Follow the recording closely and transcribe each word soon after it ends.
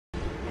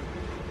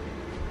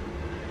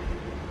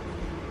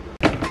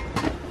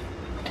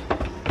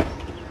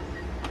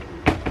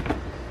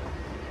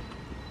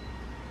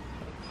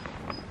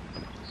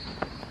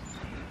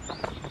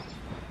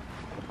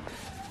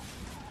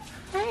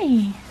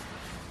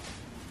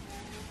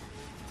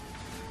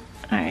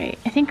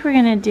think we're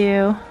gonna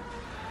do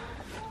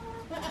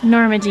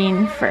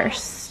Normadine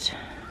first.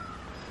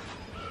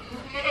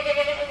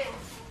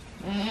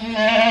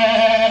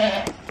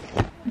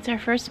 It's our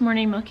first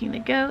morning milking the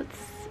goats,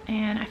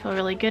 and I feel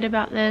really good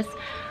about this.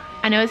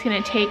 I know it's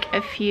gonna take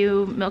a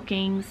few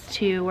milkings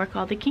to work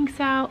all the kinks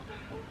out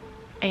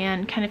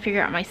and kind of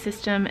figure out my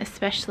system,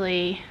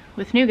 especially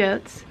with new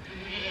goats,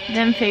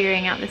 them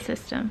figuring out the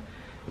system.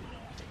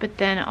 But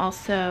then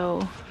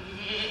also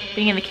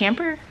being in the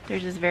camper,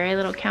 there's just very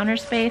little counter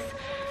space,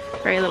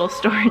 very little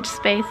storage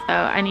space, so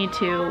I need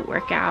to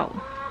work out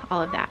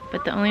all of that.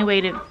 But the only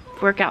way to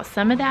work out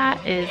some of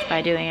that is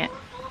by doing it.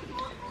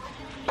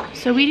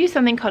 So we do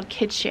something called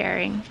kid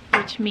sharing,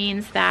 which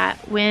means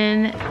that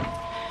when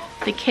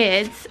the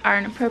kids are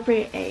an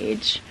appropriate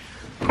age,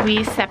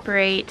 we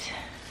separate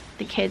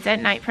the kids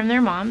at night from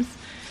their moms,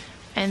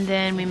 and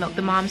then we milk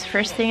the moms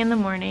first thing in the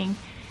morning,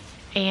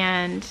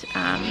 and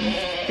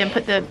then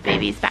put the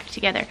babies back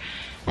together.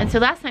 And so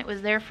last night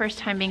was their first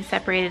time being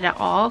separated at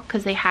all,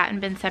 because they hadn't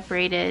been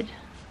separated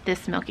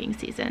this milking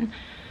season.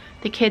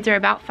 The kids are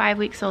about 5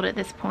 weeks old at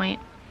this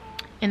point.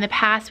 In the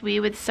past, we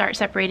would start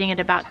separating at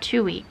about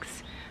 2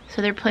 weeks.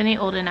 So they're plenty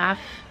old enough.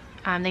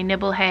 They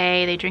nibble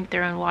hay, they drink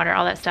their own water,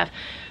 all that stuff.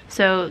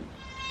 So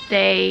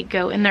they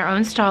go in their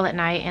own stall at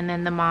night, and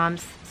then the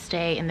moms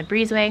stay in the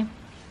breezeway.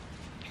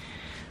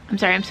 I'm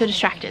sorry, I'm so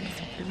distracted.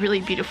 It's a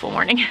really beautiful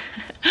morning.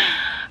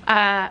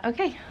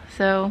 Okay,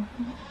 so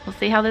we'll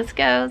see how this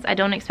goes. I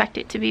don't expect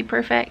it to be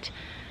perfect,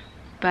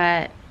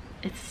 but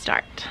it's a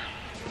start.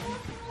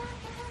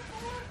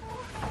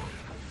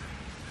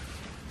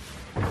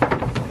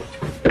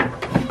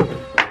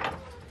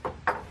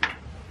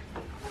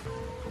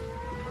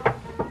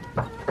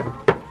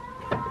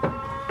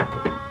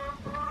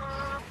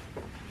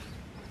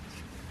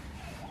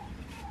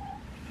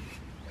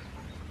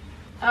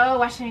 Oh,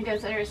 washing a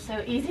goat's udder is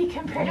so easy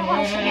compared to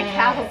washing a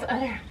cow's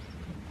udder.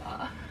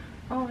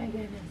 Oh my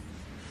goodness.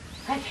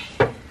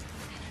 Okay.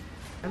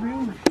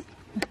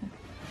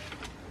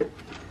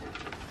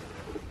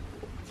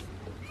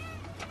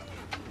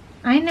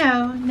 I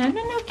know.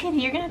 No,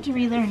 Kenny, you're gonna have to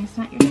relearn. It's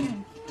not your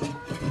turn.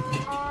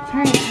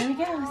 Alright, here we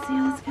go. Let's see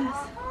how this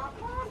goes.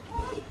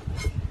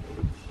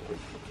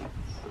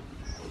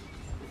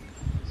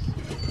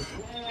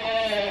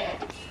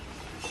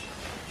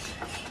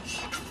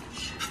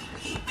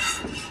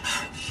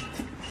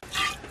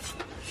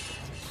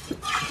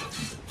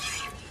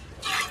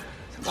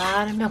 A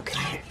lot of milk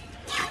in there.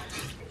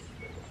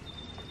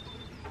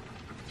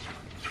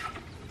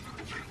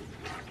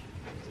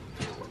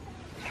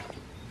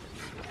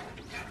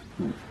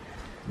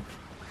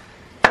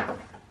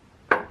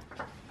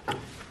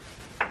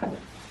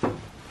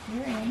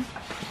 You're in.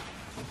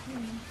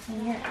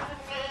 You're out.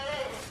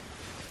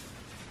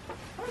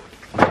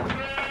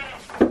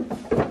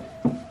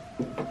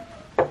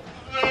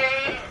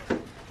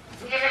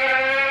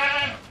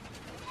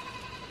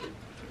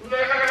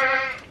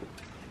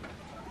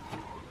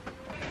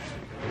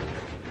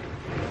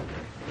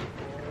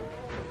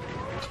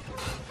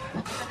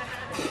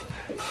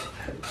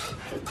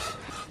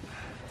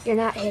 You're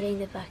not hitting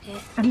the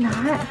bucket. I'm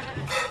not.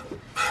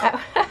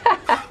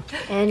 Oh.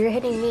 And you're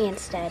hitting me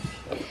instead.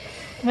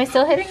 Am I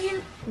still hitting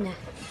you? No.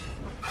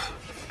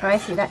 Oh, I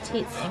see. That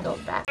teat's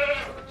angled back.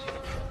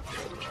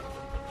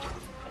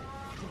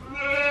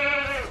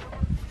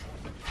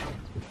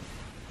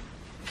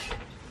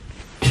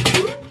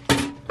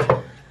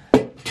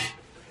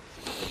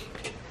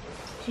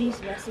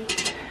 Jeez, Bessie.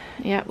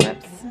 Yep,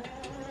 whoops.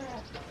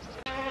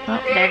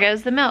 Well, there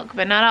goes the milk,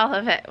 but not all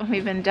of it.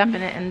 We've been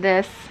dumping it in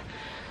this.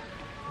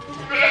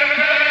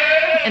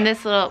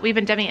 We've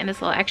been dumping it in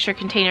this little extra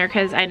container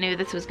because I knew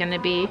this was going to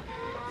be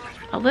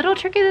a little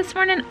tricky this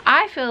morning.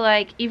 I feel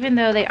like even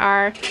though they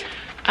are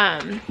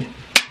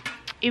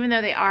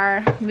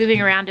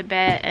moving around a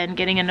bit and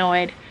getting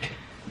annoyed,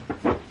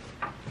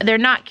 they're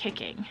not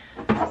kicking.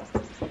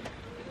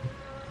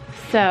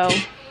 So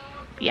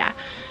yeah,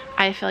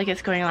 I feel like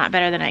it's going a lot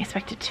better than I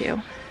expected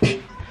to.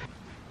 Can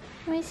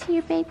I see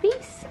your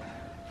babies?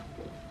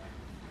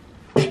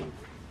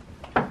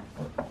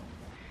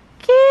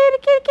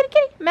 Kitty.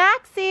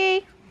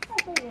 Maxie.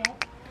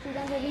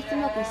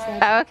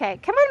 Oh, okay.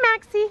 Come on,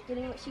 Maxie.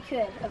 Getting what she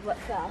could of what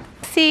fell.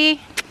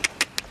 See.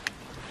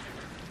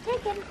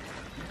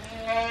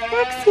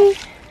 Maxie.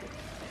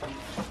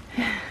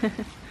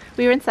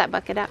 We rinse that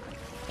bucket out.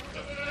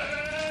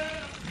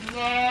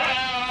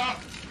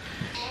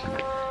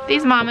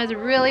 These mamas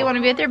really want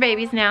to be with their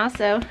babies now,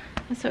 so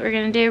that's what we're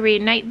gonna do.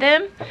 Reunite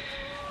them,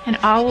 and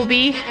all will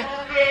be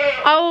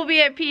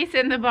at peace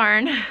in the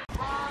barn.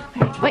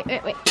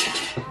 Right, wait.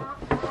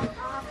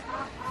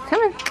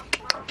 Come on.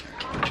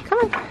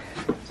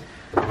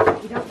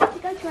 You don't have to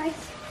go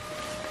twice.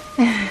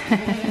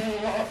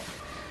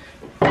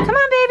 Come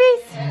on,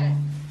 babies.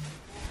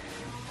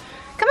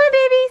 Come on,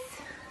 babies.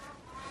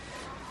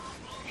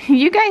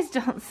 You guys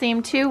don't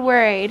seem too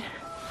worried.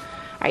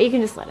 All right, you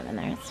can just let them in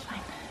there. It's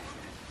fine.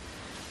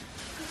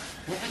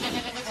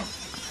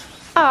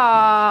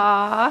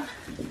 Aww.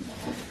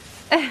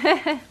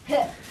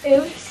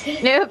 Oops.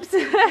 Oops.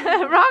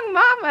 Wrong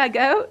mama,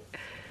 goat.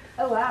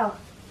 Oh wow.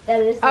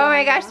 That is. Oh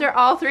my gosh, they're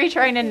all three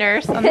trying to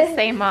nurse on the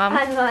same mom.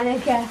 I'm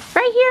Monica.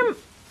 Right here,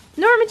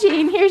 Norma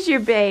Jean, here's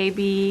your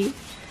baby.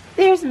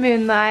 There's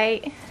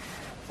Moonlight.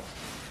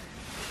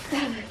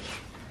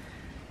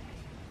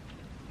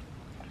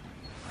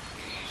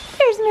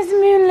 There's Miss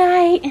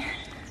Moonlight.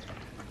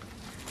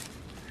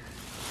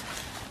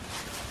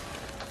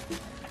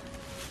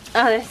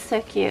 Oh, that's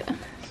so cute.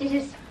 She's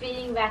just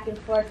spinning back and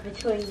forth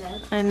between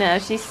them. I know,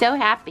 she's so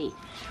happy.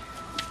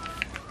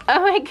 Oh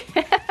my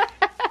god.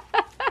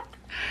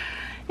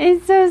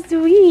 It's so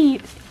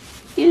sweet.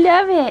 You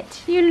love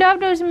it. You love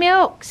those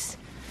milks.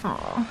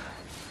 Aww.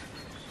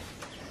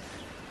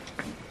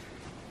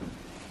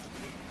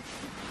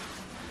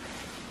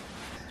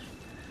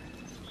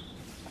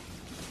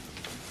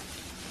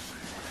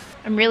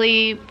 I'm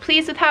really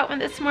pleased with how it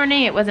went this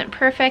morning. It wasn't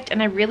perfect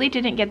and I really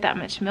didn't get that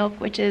much milk,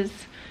 which is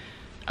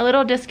a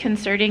little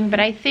disconcerting, but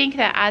I think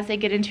that as they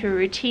get into a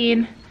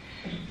routine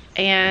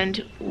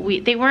and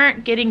they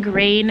weren't getting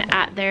grain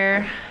at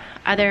their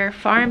other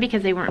farm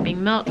because they weren't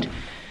being milked.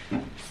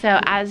 So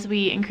as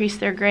we increase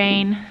their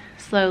grain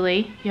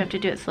slowly, you have to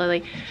do it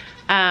slowly,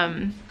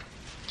 we're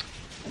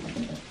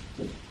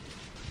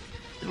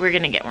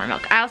gonna get more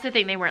milk. I also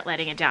think they weren't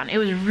letting it down. It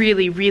was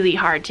really, really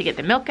hard to get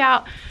the milk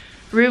out.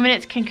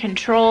 Ruminants can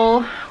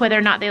control whether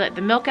or not they let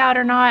the milk out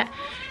or not.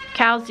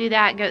 Cows do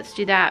that, goats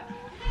do that.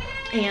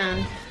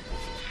 And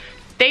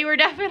they were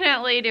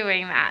definitely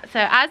doing that. So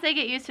as they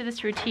get used to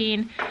this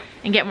routine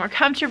and get more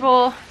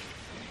comfortable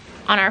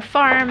on our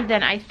farm,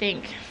 then I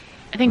think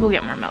we'll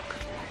get more milk.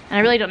 And I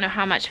really don't know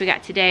how much we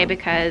got today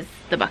because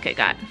the bucket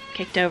got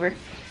kicked over.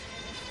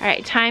 All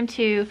right, time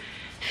to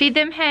feed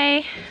them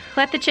hay,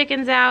 let the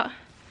chickens out,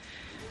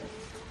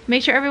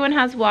 make sure everyone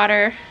has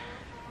water.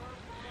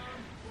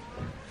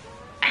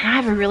 And I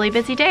have a really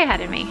busy day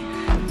ahead of me.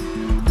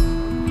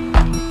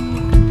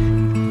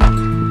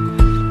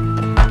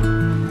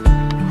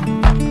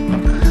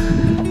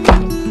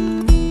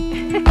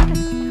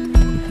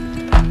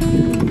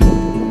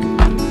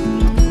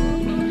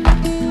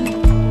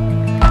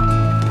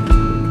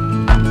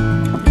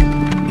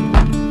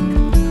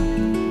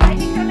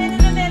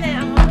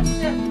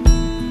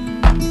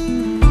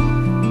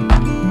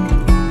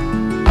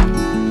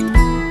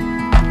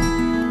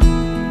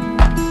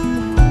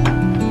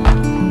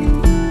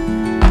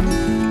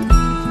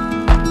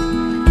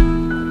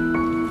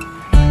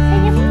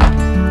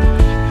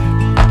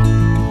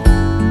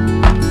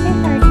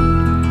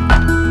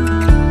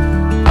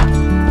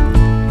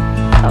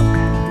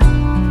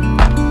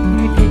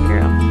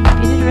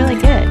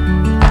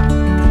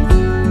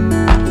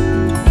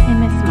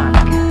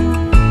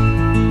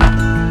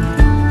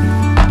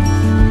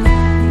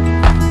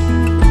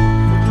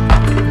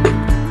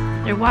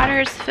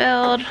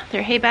 Filled,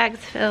 their hay bags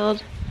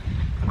filled,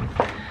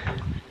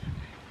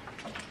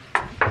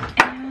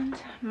 and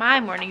my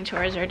morning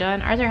chores are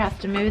done. Arthur has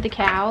to move the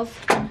cows.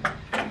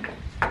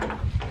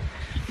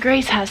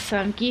 Grace has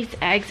some geese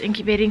eggs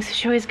incubating, so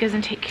she always goes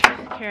and takes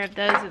care of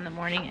those in the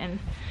morning and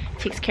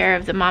takes care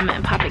of the mama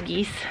and papa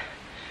geese.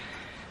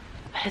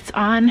 But it's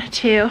on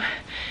too.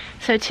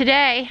 So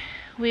today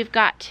we've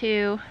got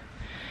to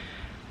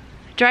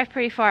drive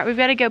pretty far. We've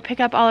got to go pick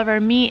up all of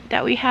our meat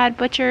that we had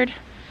butchered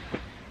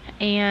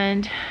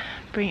and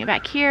bring it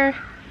back here,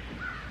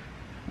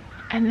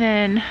 and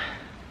then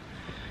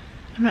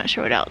I'm not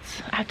sure what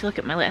else. I have to look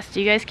at my list.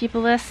 Do you guys keep a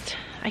list?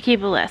 I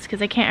keep a list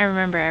because I can't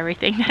remember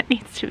everything that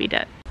needs to be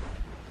done.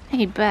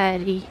 Hey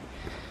buddy.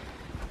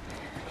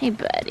 Hey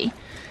buddy.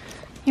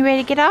 You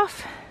ready to get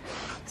off?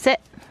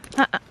 Sit.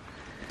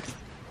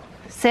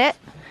 Sit.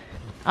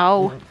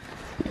 Oh.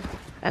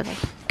 Okay,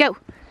 go.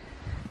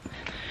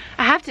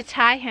 I have to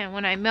tie him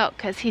when I milk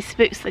because he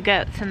spooks the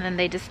goats and then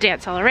they just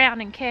dance all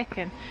around and kick,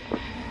 and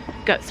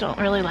goats don't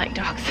really like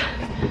dogs.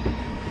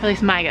 At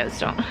least my goats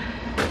don't.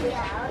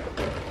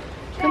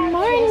 Good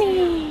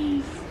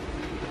morning.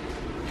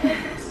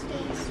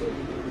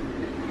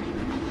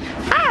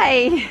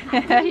 Hi.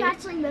 Did you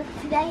actually milk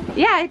today?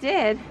 Yeah, I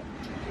did.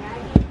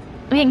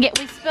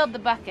 We spilled the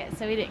bucket,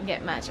 so we didn't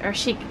get much. Or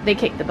they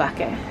kicked the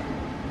bucket.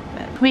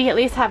 But we at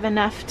least have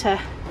enough to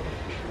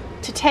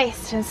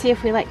taste and see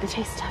if we like the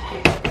taste of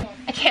it.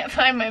 I can't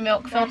find my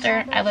milk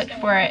filter. I looked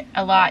for it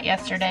a lot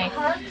yesterday.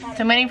 So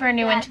I'm waiting for a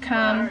new one to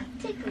come.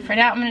 For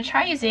now, I'm going to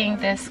try using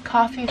this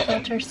coffee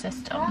filter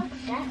system.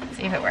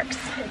 See if it works.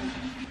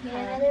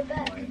 Another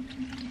bug.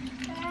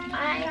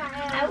 I'm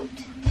out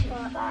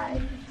to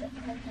 5.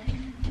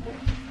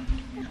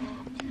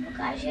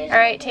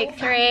 Alright, take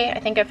 3. I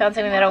think I found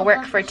something that'll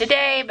work for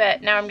today,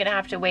 but now I'm going to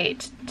have to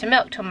wait to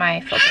milk till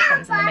my filter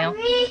comes in the mail.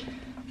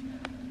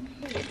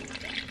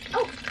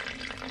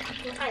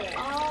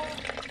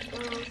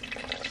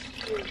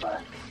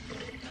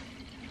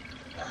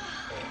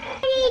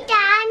 Are you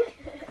done?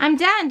 I'm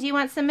done. Do you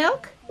want some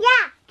milk?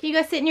 Yeah. Can you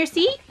go sit in your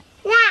seat?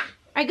 Yeah.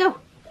 Alright, go.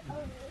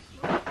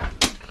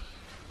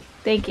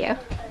 Thank you.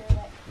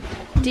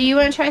 Do you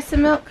want to try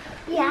some milk?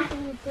 Yeah.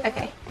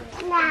 Okay.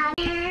 No.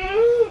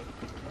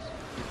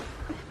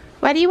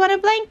 Why do you want a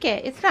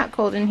blanket? It's not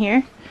cold in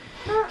here.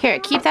 Here,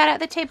 keep that at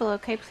the table,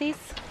 okay, please?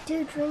 Do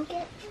you drink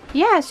it?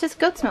 Yeah, it's just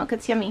goat's milk.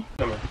 It's yummy.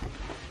 I'm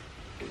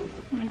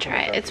gonna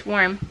try it. It's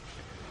warm.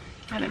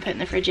 I haven't put it in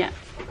the fridge yet.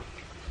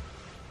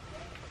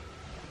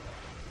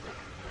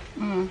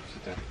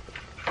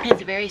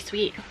 It's very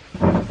sweet.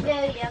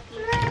 Very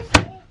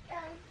yucky.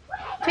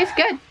 Tastes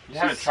good. You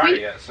haven't tried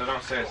it yet, so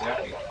don't say it's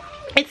yucky.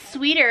 It's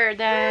sweeter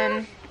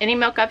than any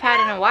milk I've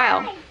had in a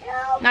while.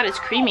 Not as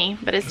creamy,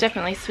 but it's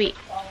definitely sweet.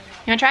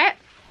 You wanna try it?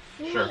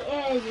 Sure.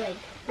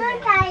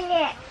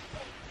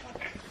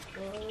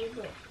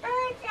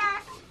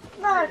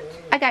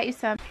 I got you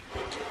some.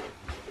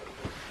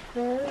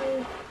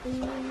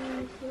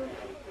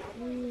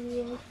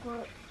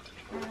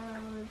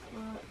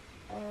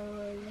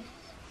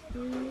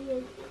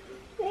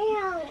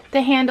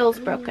 The handle's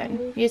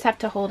broken. You just have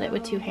to hold it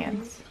with 2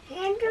 hands.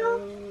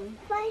 Handle?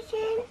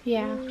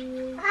 Yeah.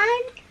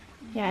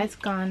 Yeah, it's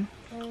gone.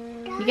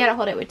 You gotta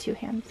hold it with 2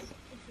 hands.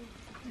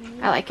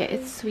 I like it.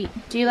 It's sweet.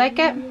 Do you like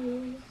it?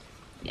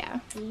 Yeah.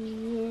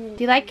 Do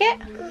you like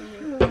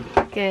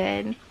it?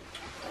 Good.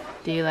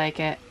 Do you like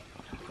it?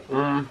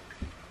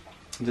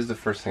 This is the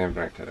first thing I've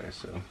drank today,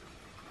 so.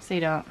 So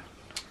you don't.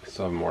 I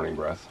still have morning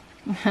breath.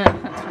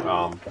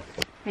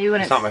 Maybe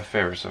when it's not my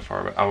favorite so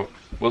far, but I'll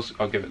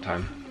give it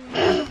time.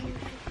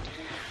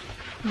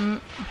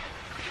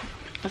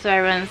 So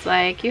everyone's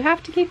like, you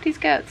have to keep these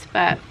goats,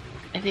 but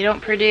if they don't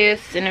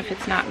produce and if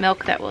it's not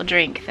milk that we'll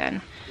drink,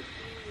 then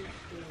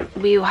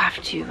we will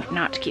have to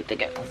not keep the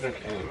goats.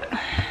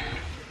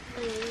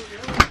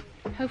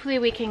 Hopefully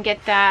we can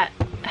get that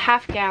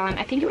half gallon.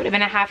 I think it would have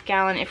been a half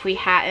gallon if we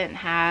hadn't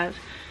have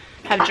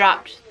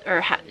dropped,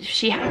 or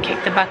she hadn't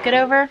kicked the bucket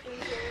over.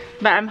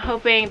 But I'm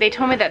hoping, they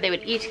told me that they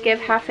would each give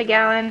half a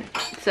gallon,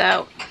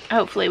 so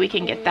hopefully we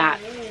can get that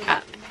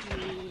up,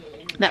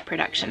 that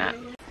production up.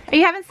 Are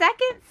you having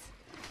seconds?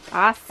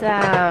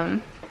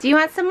 Awesome. Do you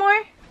want some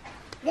more?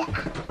 Yeah.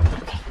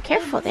 Okay,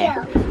 careful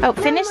there. Oh,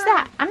 finish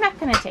that. I'm not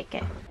gonna take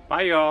it.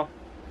 Bye, y'all.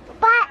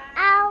 Bye,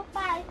 ow.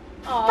 Bye.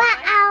 Bye,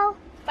 ow.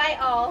 Bye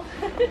all.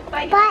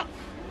 Bye. Bye.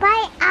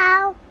 Bye,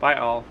 ow. Bye,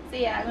 all.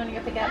 See ya, I'm gonna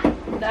go pick up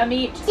the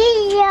meat.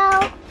 See you.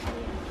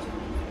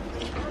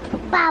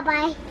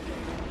 Bye-bye.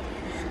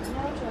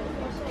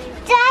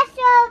 Just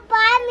so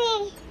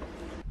bunny.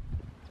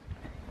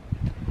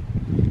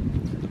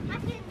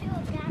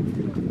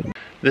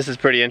 This is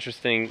pretty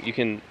interesting. You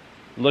can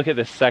look at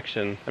this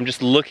section. I'm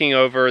just looking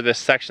over this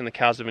section the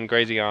cows have been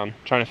grazing on,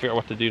 trying to figure out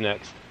what to do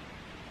next.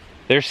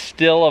 They're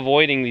still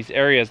avoiding these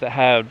areas that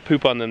have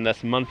poop on them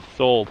that's months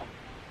old.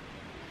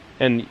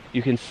 And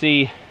you can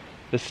see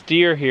the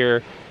steer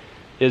here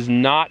is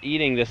not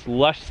eating this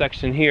lush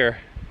section here.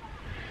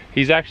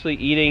 He's actually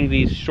eating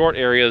these short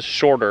areas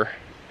shorter.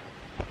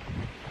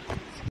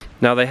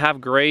 Now they have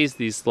grazed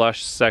these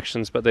lush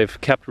sections, but they've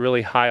kept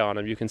really high on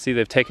them. You can see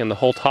they've taken the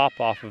whole top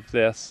off of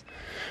this,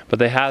 but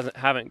they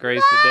haven't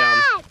grazed it down.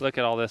 Look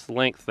at all this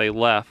length they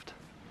left.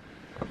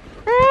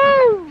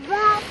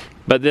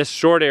 But this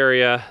short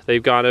area,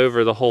 they've gone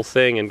over the whole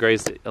thing and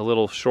grazed it a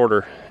little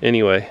shorter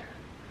anyway.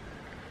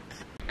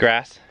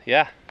 Grass,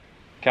 yeah,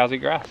 cows eat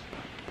grass.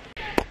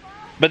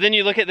 But then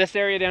you look at this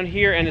area down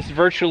here and it's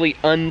virtually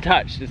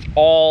untouched. It's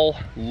all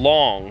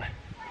long.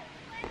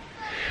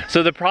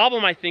 So the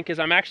problem, I think, is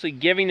I'm actually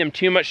giving them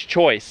too much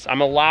choice.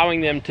 I'm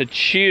allowing them to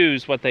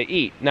choose what they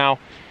eat. Now,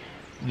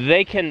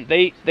 they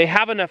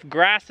have enough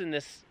grass in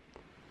this.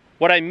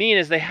 What I mean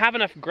is they have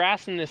enough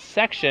grass in this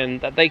section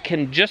that they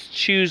can just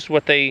choose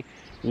what they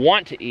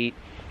want to eat,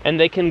 and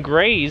they can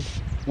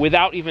graze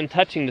without even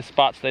touching the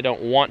spots they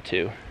don't want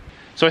to.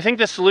 So I think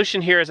the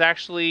solution here is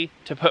actually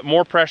to put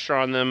more pressure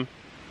on them,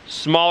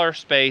 smaller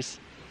space,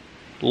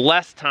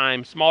 less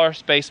time. Smaller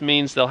space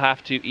means they'll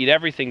have to eat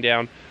everything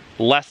down.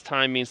 Less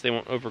time means they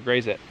won't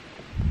overgraze it.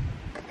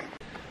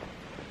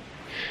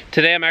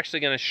 Today I'm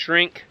actually going to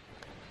shrink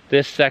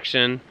this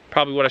section,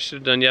 probably what I should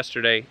have done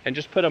yesterday, and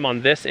just put them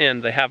on this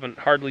end they haven't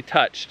hardly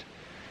touched,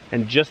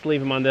 and just leave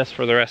them on this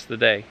for the rest of the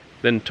day.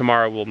 Then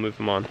tomorrow we'll move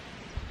them on.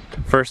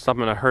 First I'm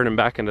going to herd them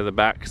back into the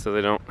back so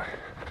they don't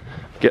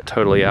get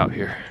totally out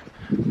here.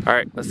 All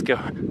right, let's go.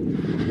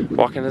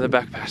 Walk into the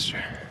back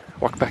pasture.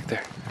 Walk back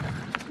there.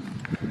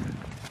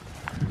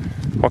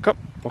 Walk up,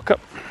 walk up.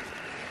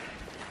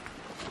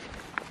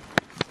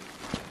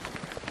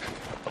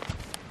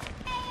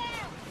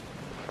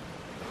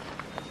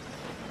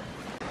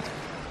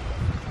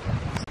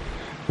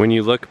 When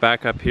you look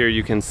back up here,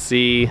 you can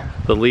see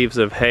the leaves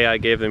of hay I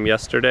gave them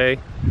yesterday.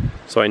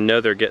 So I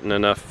know they're getting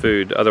enough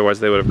food,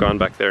 otherwise they would have gone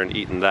back there and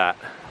eaten that.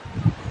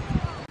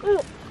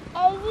 Yep.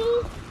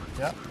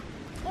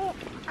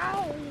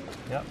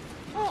 Yep.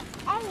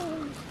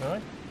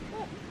 Really?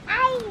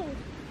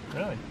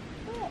 Really?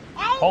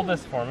 Hold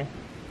this for me.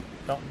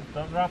 Don't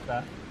drop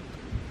that.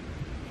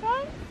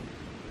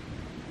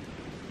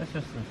 It's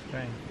just some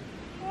string.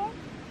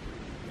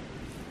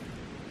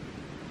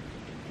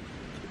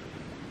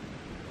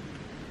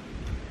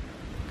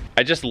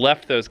 I just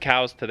left those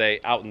cows today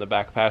out in the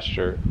back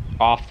pasture,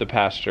 off the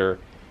pasture,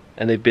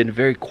 and they've been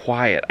very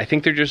quiet. I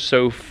think they're just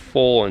so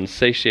full and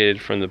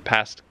satiated from the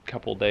past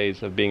couple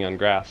days of being on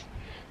grass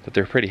that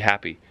they're pretty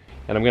happy.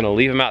 And I'm gonna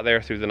leave them out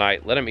there through the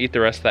night, let them eat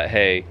the rest of that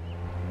hay,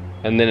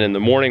 and then in the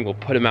morning we'll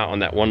put them out on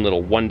that one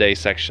little one-day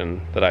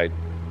section that I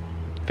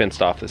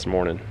fenced off this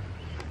morning.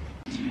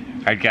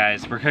 All right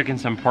guys, we're cooking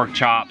some pork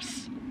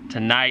chops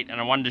tonight, and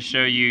I wanted to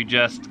show you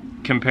just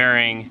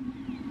comparing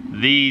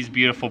these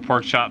beautiful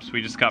pork chops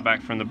we just got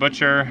back from the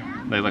butcher.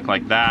 They look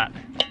like that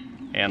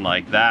and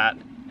like that,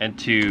 and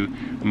to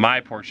my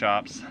pork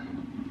chops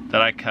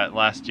that I cut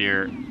last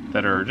year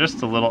that are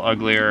just a little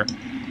uglier,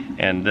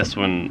 and this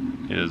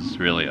one is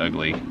really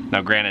ugly.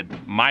 Now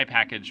granted, my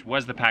package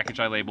was the package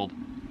I labeled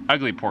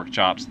ugly pork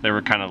chops. They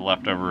were kind of the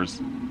leftovers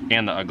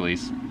and the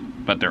uglies,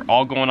 but they're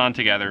all going on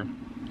together,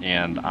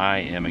 and I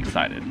am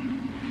excited.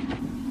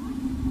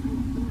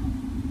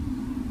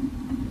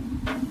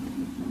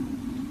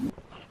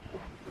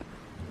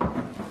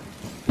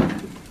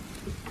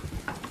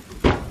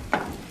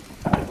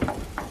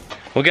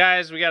 Well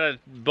guys, we got a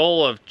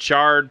bowl of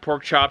charred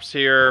pork chops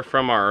here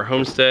from our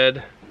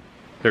homestead.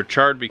 They're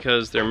charred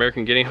because they're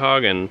American guinea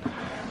hog and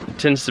it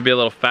tends to be a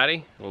little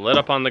fatty. Lit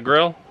up on the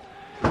grill.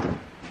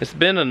 It's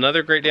been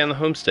another great day on the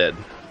homestead.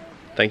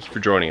 Thank you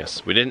for joining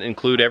us. We didn't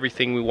include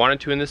everything we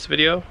wanted to in this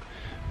video,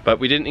 but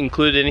we didn't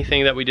include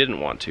anything that we didn't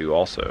want to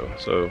also,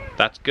 so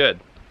that's good.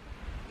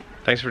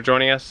 Thanks for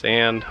joining us,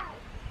 and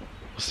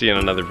we'll see you in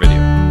another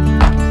video.